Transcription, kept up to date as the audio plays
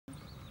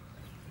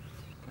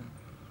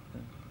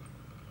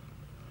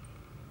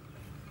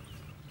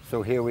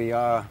So here we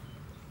are.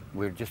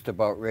 We're just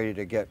about ready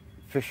to get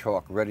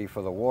Fishhawk ready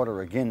for the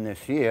water again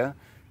this year.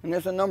 And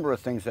there's a number of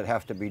things that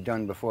have to be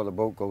done before the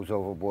boat goes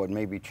overboard.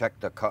 Maybe check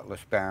the cutlass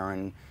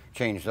bearing,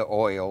 change the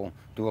oil,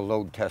 do a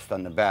load test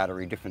on the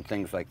battery, different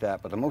things like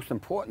that. But the most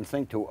important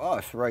thing to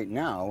us right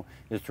now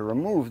is to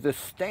remove this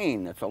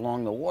stain that's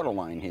along the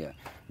waterline here.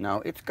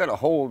 Now, it's got a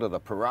hold of the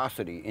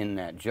porosity in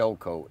that gel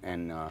coat,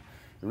 and it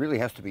really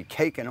has to be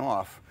taken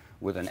off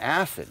with an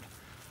acid.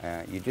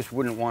 You just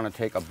wouldn't want to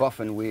take a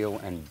buffing wheel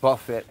and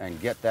buff it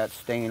and get that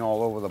stain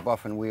all over the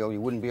buffing wheel.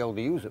 You wouldn't be able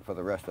to use it for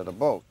the rest of the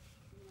boat.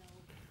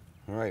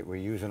 All right, we're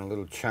using a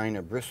little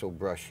China bristle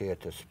brush here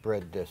to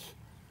spread this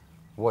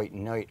white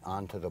knight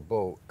onto the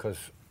boat, because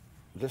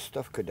this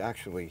stuff could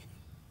actually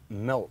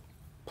melt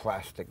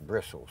plastic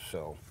bristles.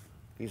 So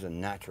these are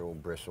natural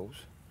bristles,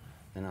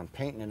 and I'm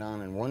painting it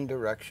on in one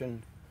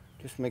direction.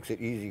 Just makes it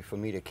easy for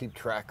me to keep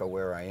track of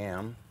where I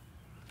am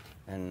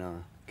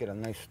and get a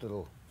nice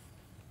little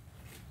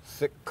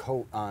thick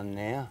coat on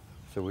there.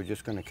 So we're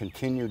just going to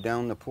continue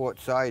down the port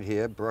side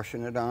here,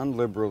 brushing it on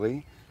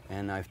liberally.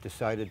 And I've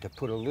decided to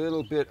put a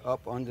little bit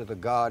up under the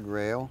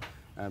guardrail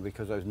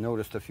because I've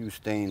noticed a few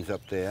stains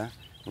up there.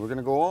 And we're going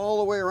to go all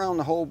the way around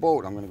the whole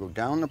boat. I'm going to go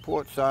down the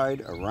port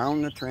side,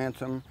 around the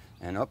transom,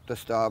 and up the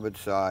starboard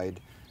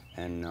side.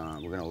 And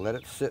we're going to let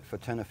it sit for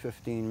 10 or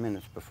 15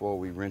 minutes before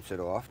we rinse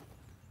it off.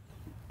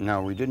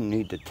 Now, we didn't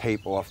need to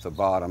tape off the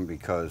bottom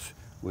because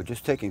we're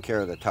just taking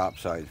care of the top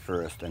side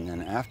first, and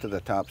then after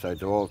the top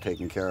side's all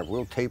taken care of,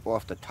 we'll tape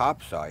off the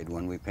top side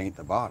when we paint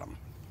the bottom.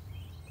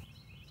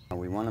 Now,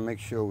 we want to make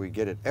sure we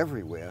get it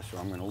everywhere, so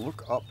I'm going to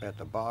look up at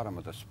the bottom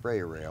of the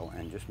spray rail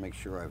and just make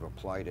sure I've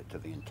applied it to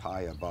the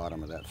entire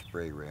bottom of that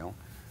spray rail,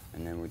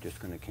 and then we're just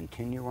going to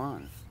continue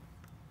on.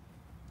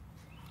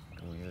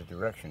 Go either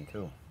direction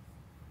too.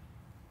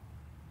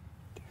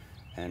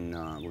 And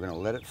we're going to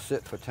let it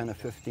sit for 10 or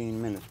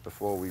 15 minutes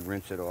before we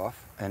rinse it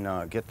off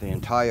and get the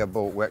entire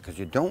boat wet, because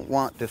you don't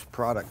want this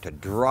product to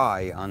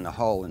dry on the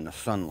hull in the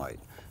sunlight.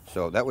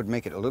 So that would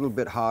make it a little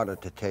bit harder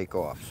to take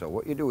off. So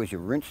what you do is you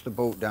rinse the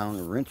boat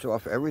down, rinse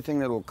off everything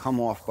that will come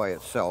off by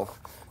itself,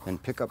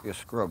 and pick up your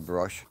scrub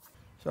brush.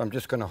 So I'm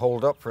just going to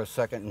hold up for a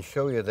second and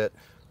show you that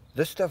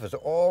this stuff is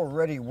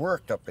already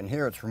worked up in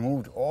here. It's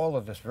removed all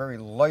of this very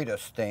lighter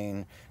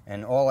stain,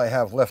 and all I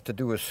have left to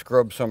do is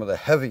scrub some of the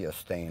heavier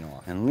stain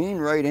off. And lean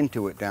right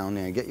into it down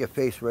there and get your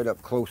face right up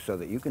close so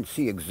that you can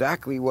see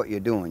exactly what you're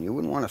doing. You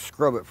wouldn't want to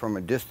scrub it from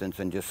a distance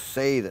and just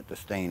say that the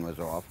stain was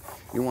off.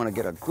 You want to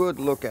get a good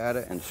look at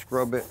it and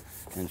scrub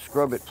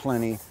it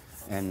plenty,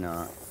 and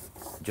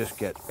just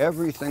get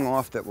everything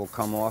off that will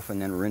come off,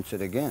 and then rinse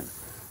it again.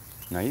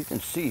 Now you can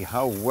see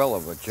how well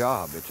of a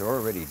job it's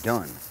already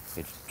done.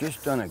 It's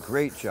just done a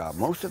great job.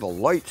 Most of the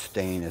light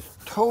stain is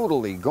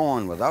totally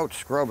gone without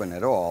scrubbing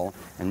at all,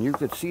 and you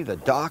could see the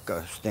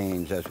darker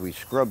stains as we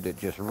scrubbed it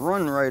just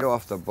run right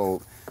off the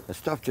boat. The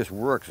stuff just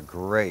works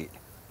great.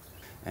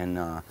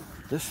 And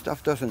this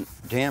stuff doesn't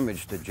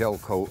damage the gel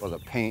coat or the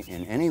paint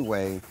in any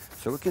way,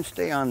 so it can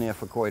stay on there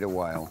for quite a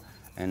while.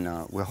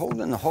 And we're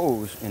holding the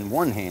hose in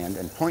one hand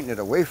and pointing it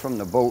away from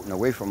the boat and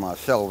away from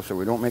ourselves so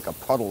we don't make a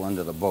puddle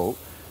under the boat,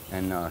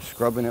 and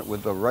scrubbing it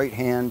with the right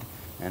hand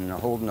and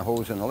holding the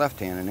hose in the left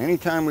hand. And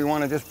anytime we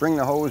want to just bring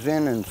the hose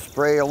in and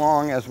spray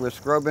along as we're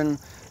scrubbing,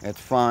 it's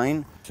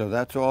fine. So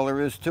that's all there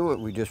is to it.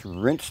 We just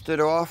rinsed it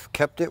off,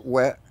 kept it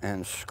wet,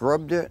 and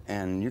scrubbed it,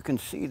 and you can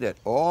see that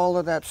all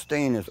of that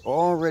stain is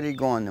already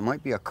gone. There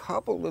might be a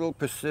couple little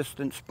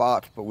persistent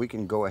spots, but we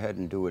can go ahead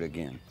and do it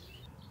again.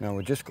 Now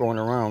we're just going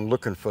around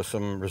looking for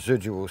some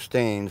residual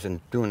stains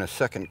and doing a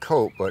second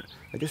coat, but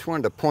I just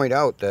wanted to point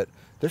out that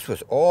this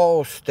was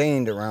all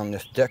stained around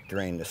this deck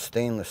drain, the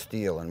stainless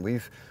steel, and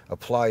we've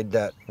applied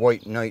that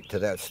white knight to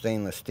that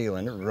stainless steel,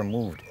 and it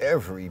removed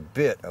every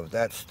bit of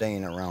that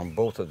stain around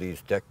both of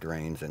these deck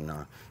drains, and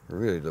it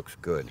really looks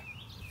good.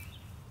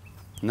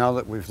 Now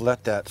that we've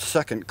let that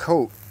second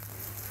coat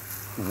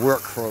work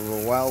for a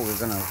little while, we're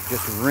going to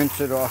just rinse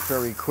it off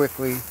very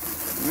quickly.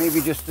 Maybe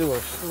just do a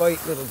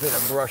slight little bit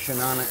of brushing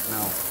on it.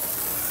 Now,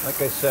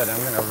 like I said, I'm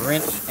going to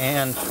rinse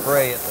and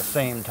spray at the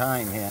same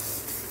time here.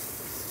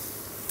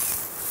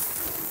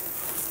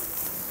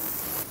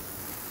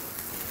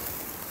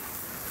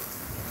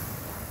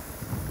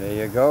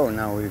 There you go.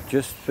 Now we've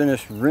just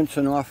finished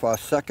rinsing off our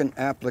second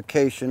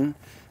application,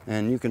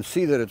 and you can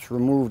see that it's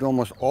removed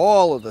almost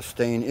all of the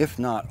stain, if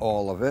not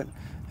all of it,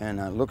 and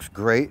it looks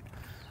great.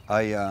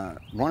 I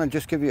want to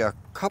just give you a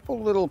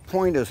couple little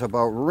pointers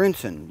about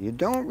rinsing. You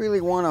don't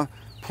really want to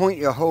point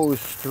your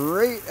hose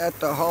straight at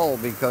the hull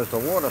because the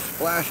water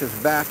splashes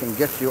back and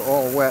gets you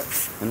all wet,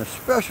 and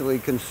especially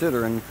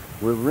considering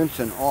we're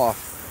rinsing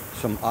off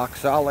some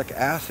oxalic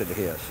acid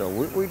here. So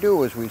what we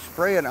do is we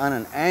spray it on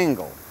an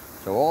angle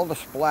so all the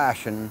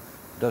splashing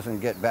doesn't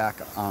get back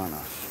on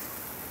us.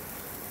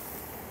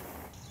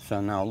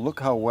 So now look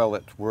how well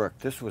it's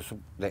worked. This was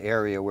the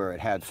area where it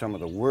had some of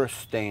the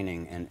worst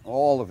staining, and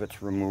all of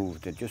it's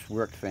removed. It just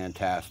worked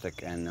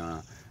fantastic.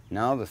 And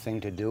now the thing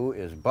to do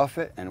is buff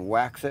it and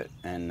wax it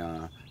and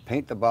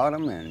paint the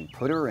bottom and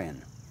put her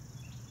in.